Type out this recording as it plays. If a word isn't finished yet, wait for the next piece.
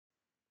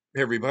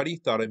Hey everybody,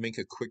 thought I'd make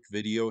a quick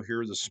video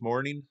here this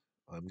morning.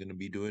 I'm going to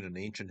be doing an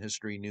ancient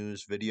history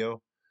news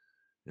video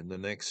in the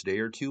next day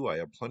or two. I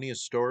have plenty of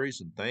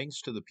stories, and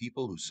thanks to the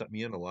people who sent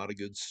me in a lot of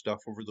good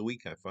stuff over the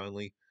week. I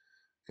finally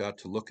got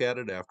to look at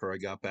it after I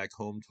got back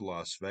home to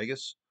Las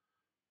Vegas.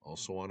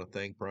 Also want to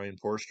thank Brian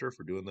Forster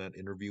for doing that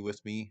interview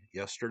with me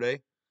yesterday.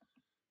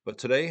 But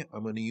today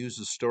I'm going to use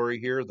a story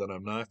here that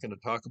I'm not going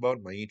to talk about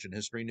in my ancient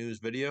history news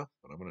video,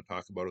 but I'm going to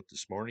talk about it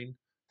this morning.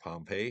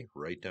 Pompeii,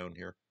 right down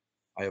here.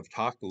 I have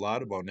talked a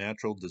lot about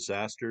natural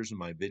disasters in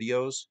my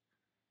videos.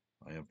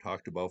 I have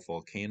talked about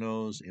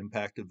volcanoes,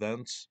 impact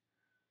events,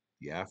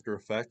 the after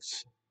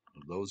effects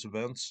of those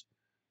events.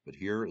 But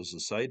here is the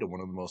site of one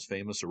of the most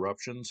famous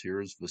eruptions. Here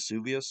is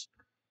Vesuvius,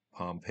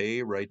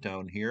 Pompeii right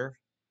down here.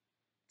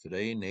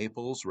 Today,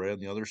 Naples right on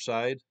the other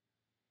side.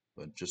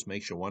 But just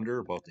makes you wonder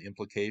about the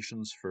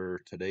implications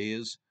for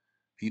today's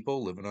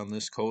people living on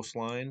this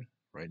coastline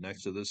right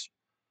next to this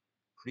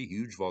pretty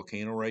huge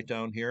volcano right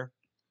down here.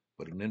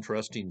 But an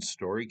interesting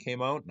story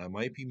came out, and I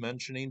might be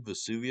mentioning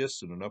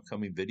Vesuvius in an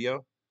upcoming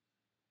video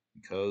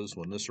because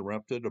when this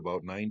erupted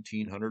about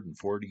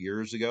 1940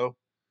 years ago,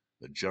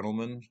 the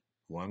gentleman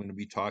who I'm going to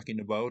be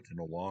talking about in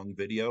a long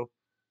video,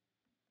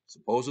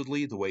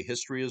 supposedly, the way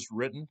history is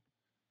written,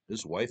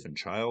 his wife and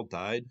child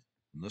died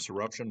in this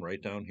eruption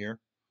right down here,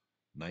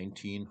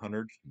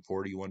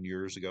 1941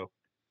 years ago.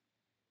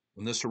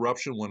 When this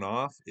eruption went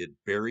off, it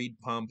buried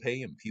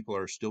Pompeii, and people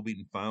are still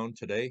being found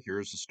today.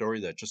 Here's a story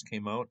that just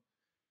came out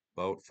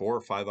about 4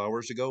 or 5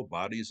 hours ago.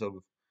 Bodies of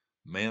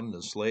man and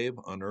a slave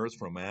unearthed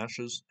from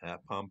ashes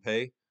at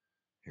Pompeii.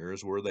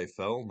 Here's where they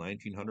fell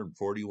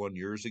 1941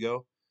 years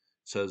ago.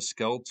 It says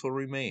skeletal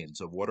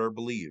remains of what are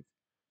believed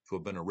to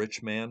have been a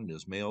rich man and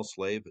his male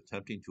slave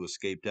attempting to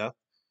escape death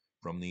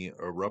from the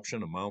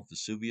eruption of Mount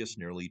Vesuvius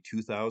nearly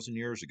 2,000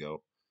 years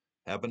ago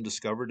have been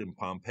discovered in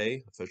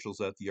Pompeii, officials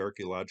at the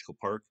Archaeological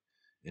Park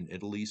in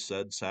Italy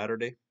said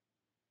Saturday.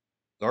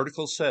 The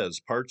article says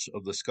parts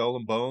of the skull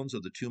and bones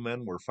of the two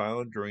men were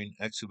found during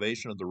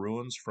excavation of the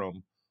ruins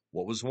from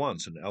what was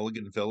once an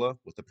elegant villa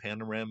with a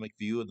panoramic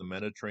view of the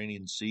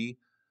Mediterranean Sea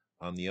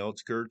on the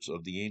outskirts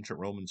of the ancient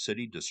Roman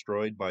city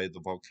destroyed by the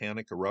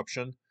volcanic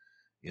eruption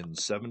in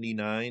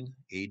 79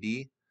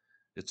 AD.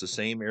 It's the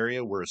same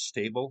area where a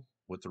stable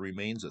with the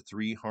remains of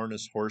three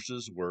harnessed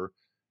horses were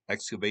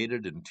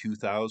excavated in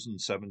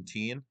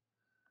 2017.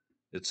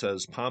 It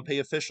says Pompeii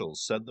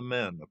officials said the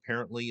men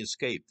apparently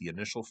escaped the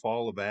initial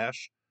fall of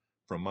ash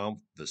from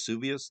Mount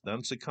Vesuvius,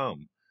 then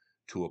succumbed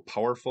to a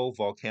powerful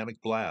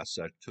volcanic blast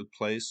that took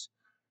place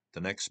the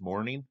next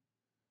morning.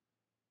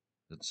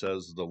 It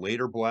says the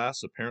later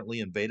blast apparently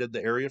invaded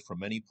the area from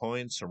many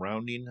points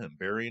surrounding and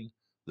burying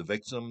the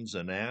victims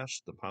in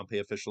ash, the Pompeii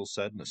officials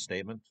said in a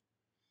statement.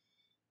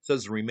 It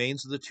says the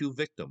remains of the two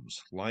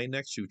victims, lying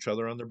next to each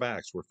other on their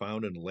backs, were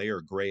found in a layer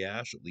of gray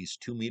ash at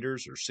least 2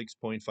 meters or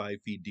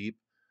 6.5 feet deep.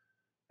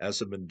 As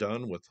had been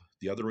done with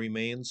the other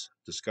remains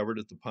discovered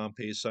at the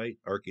Pompeii site,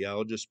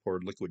 archaeologists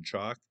poured liquid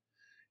chalk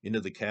into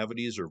the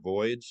cavities or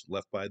voids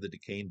left by the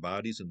decaying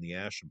bodies in the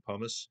ash and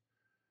pumice.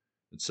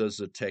 It says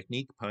the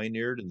technique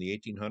pioneered in the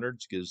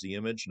 1800s gives the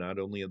image not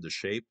only of the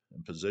shape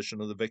and position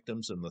of the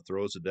victims in the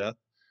throes of death,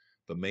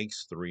 but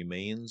makes the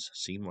remains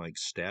seem like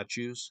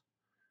statues.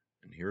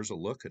 And here's a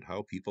look at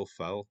how people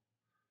fell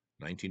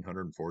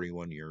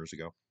 1941 years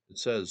ago. It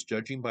says,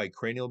 judging by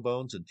cranial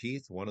bones and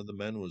teeth, one of the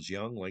men was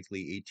young,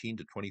 likely 18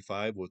 to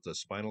 25, with a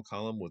spinal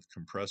column with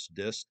compressed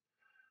disc.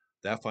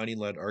 That finding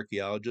led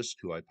archaeologists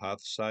to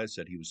hypothesize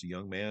that he was a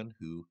young man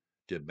who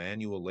did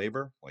manual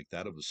labor, like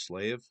that of a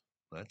slave.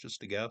 Not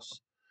just a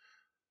guess.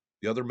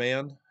 The other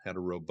man had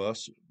a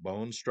robust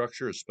bone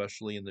structure,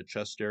 especially in the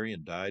chest area,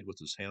 and died with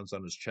his hands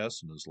on his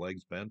chest and his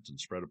legs bent and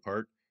spread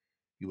apart.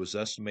 He was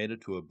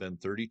estimated to have been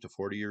 30 to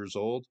 40 years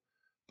old.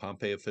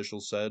 Pompeii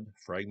officials said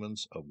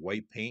fragments of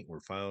white paint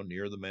were found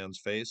near the man's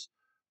face,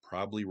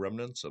 probably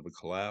remnants of a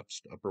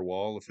collapsed upper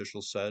wall,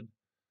 officials said.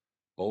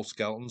 Both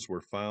skeletons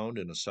were found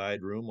in a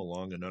side room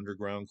along an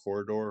underground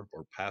corridor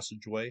or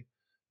passageway,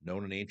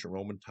 known in ancient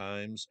Roman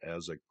times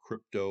as a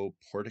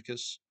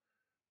cryptoporticus,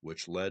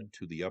 which led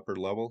to the upper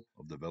level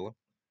of the villa.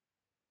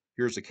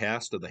 Here's a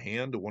cast of the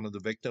hand of one of the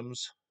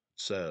victims.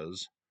 It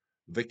says,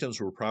 the victims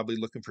were probably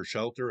looking for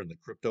shelter in the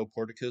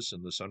cryptoporticus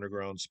in this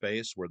underground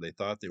space where they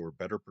thought they were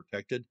better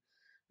protected.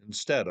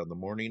 Instead, on the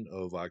morning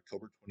of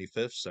October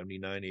 25th,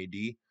 79 AD,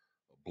 a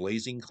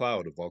blazing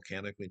cloud of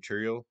volcanic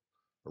material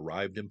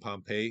arrived in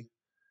Pompeii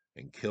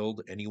and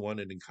killed anyone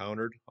it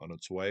encountered on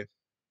its way. It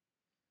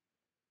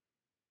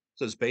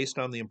says, based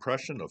on the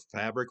impression of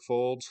fabric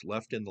folds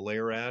left in the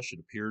layer ash, it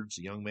appears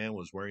the young man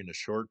was wearing a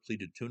short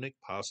pleated tunic,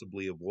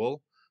 possibly of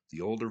wool.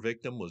 The older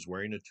victim was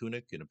wearing a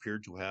tunic and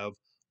appeared to have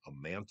a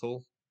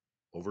mantle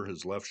over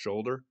his left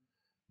shoulder.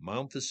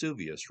 Mount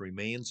Vesuvius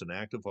remains an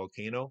active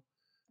volcano.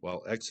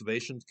 While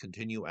excavations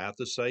continue at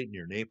the site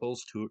near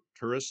Naples,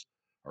 tourists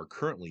are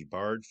currently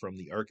barred from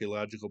the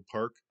archaeological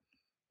park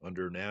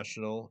under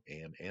national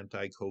and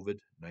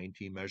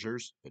anti-COVID-19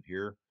 measures. But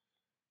here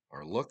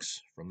are looks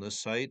from this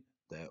site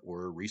that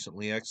were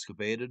recently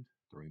excavated,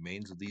 the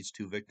remains of these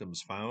two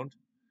victims found.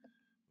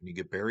 when you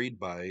get buried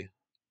by,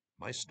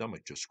 my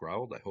stomach just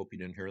growled. I hope you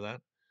didn't hear that.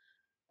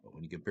 But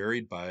when you get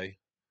buried by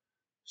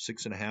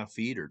 6.5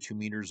 feet or 2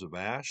 meters of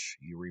ash,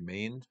 you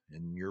remained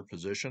in your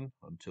position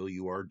until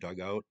you are dug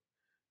out.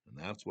 And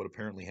that's what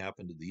apparently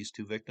happened to these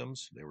two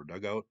victims. They were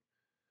dug out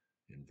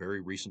in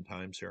very recent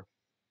times here.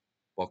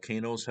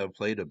 Volcanoes have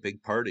played a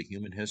big part of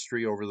human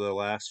history over the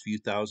last few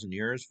thousand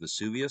years.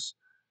 Vesuvius,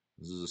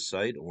 this is a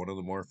site of one of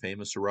the more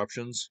famous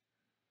eruptions.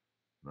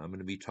 And I'm going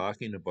to be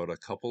talking about a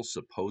couple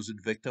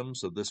supposed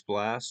victims of this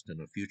blast in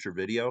a future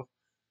video.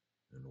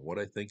 And what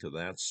I think of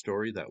that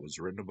story that was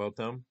written about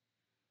them.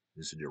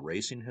 Is it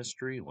erasing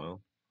history?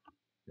 Well,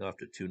 you'll have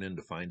to tune in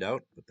to find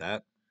out. But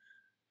that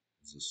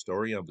is the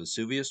story on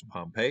Vesuvius,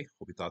 Pompeii.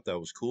 Hope you thought that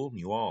was cool, and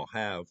you all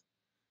have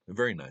a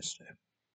very nice day.